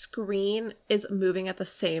the screen is moving at the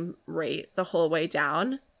same rate the whole way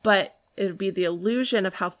down, but it would be the illusion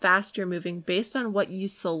of how fast you're moving based on what you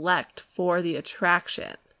select for the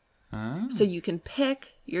attraction. Oh. So you can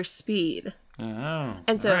pick your speed. Oh,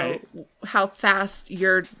 and so how fast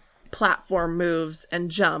your platform moves and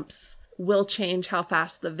jumps will change how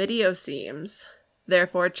fast the video seems,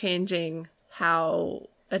 therefore changing how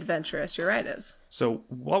adventurous your ride is. So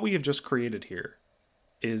what we have just created here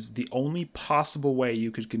is the only possible way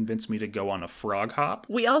you could convince me to go on a frog hop.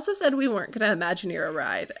 We also said we weren't going to Imagineer a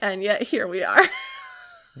ride, and yet here we are.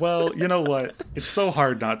 Well, you know what? It's so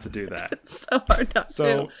hard not to do that. It's so hard not to.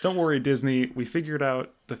 So don't worry, Disney. We figured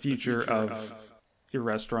out the future of your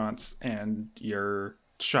restaurants and your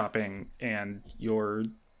shopping and your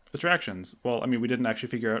attractions. Well, I mean, we didn't actually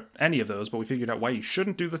figure out any of those, but we figured out why you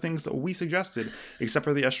shouldn't do the things that we suggested, except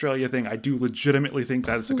for the Australia thing. I do legitimately think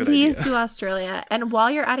that's a good idea. Please do Australia. And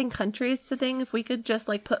while you're adding countries to thing, if we could just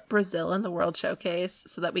like put Brazil in the World Showcase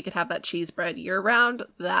so that we could have that cheese bread year round,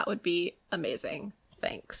 that would be amazing.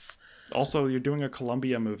 Thanks. Also, you're doing a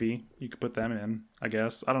Colombia movie. You could put them in, I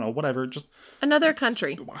guess. I don't know, whatever. Just another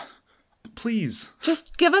country. Please.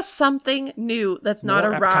 Just give us something new that's not a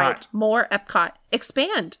ride. More Epcot.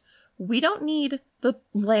 Expand. We don't need the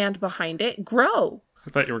land behind it. Grow. I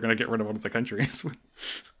thought you were going to get rid of one of the countries.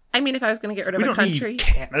 I mean, if I was going to get rid of a country. We don't need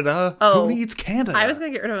Canada. Oh, who needs Canada? I was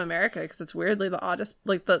going to get rid of America because it's weirdly the oddest.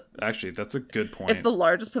 Actually, that's a good point. It's the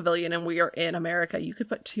largest pavilion and we are in America. You could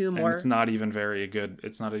put two more. And it's not even very good.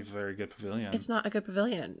 It's not a very good pavilion. It's not a good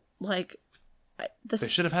pavilion. They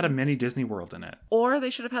should have had a mini Disney World in it. Or they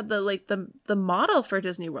should have had the model for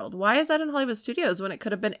Disney World. Why is that in Hollywood Studios when it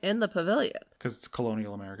could have been in the pavilion? Because it's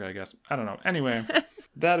colonial America, I guess. I don't know. Anyway,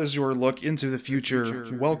 that is your look into the future.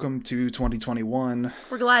 Welcome to 2021.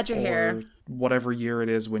 We're glad you're here. Whatever year it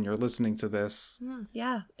is when you're listening to this.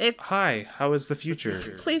 Yeah. Hi, how is the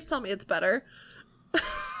future? Please tell me it's better.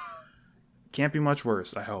 Can't be much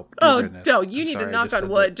worse, I hope. No, you need to knock on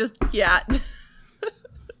wood. Just, yeah.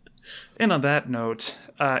 And on that note,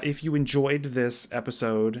 if you enjoyed this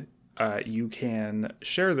episode, you can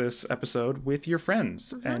share this episode with your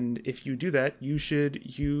friends. Mm-hmm. And if you do that, you should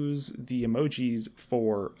use the emojis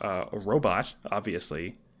for a robot,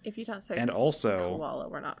 obviously. If you don't say and also koala,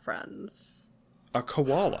 we're not friends. A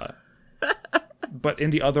koala. But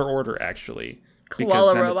in the other order, actually.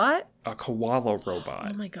 Koala robot? A koala robot.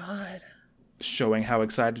 Oh my god. Showing how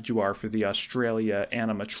excited you are for the Australia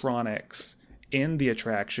animatronics in the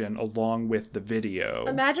attraction along with the video.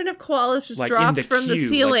 Imagine if koalas just dropped from the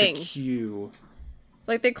ceiling. Like the queue.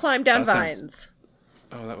 Like they climbed down vines.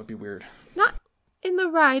 Oh, that would be weird. Not in the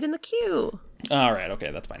ride, in the queue. All right,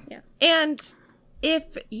 okay, that's fine. Yeah. And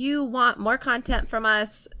if you want more content from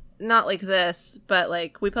us, not like this, but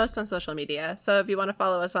like we post on social media. So if you want to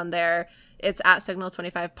follow us on there, it's at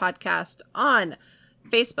Signal25 Podcast on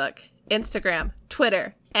Facebook, Instagram,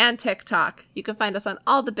 Twitter, and TikTok. You can find us on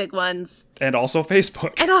all the big ones. And also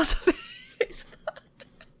Facebook. And also Facebook.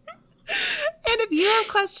 And if you have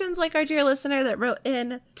questions like our dear listener that wrote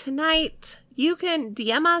in tonight, you can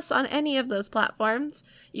DM us on any of those platforms.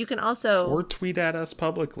 You can also... Or tweet at us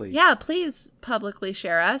publicly. Yeah, please publicly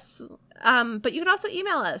share us. But you can also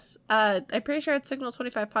email us. I'm pretty sure it's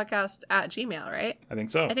signal25podcast@gmail, right? I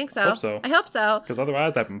think so. I think so. Hope so. I hope so. Because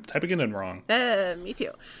otherwise I'm typing it in wrong. Me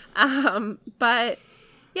too. But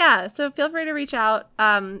yeah, so feel free to reach out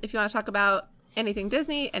if you want to talk about anything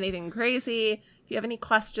Disney, anything crazy. If you have any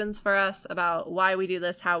questions for us about why we do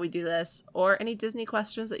this, how we do this, or any Disney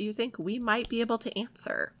questions that you think we might be able to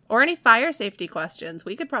answer, or any fire safety questions,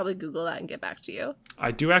 we could probably Google that and get back to you.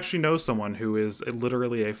 I do actually know someone who is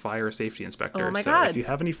literally a fire safety inspector. Oh my so God. if you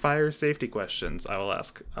have any fire safety questions, I'll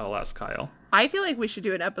ask Kyle. I feel like we should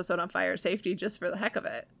do an episode on fire safety just for the heck of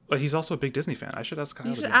it. But he's also a big Disney fan. I should ask Kyle.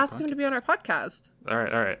 You should ask him to be on our podcast. All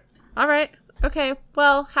right. All right. Okay.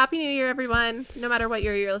 Well, Happy New Year, everyone. No matter what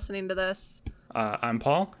year you're listening to this. I'm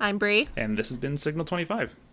Paul. I'm Bree. And this has been Signal 25.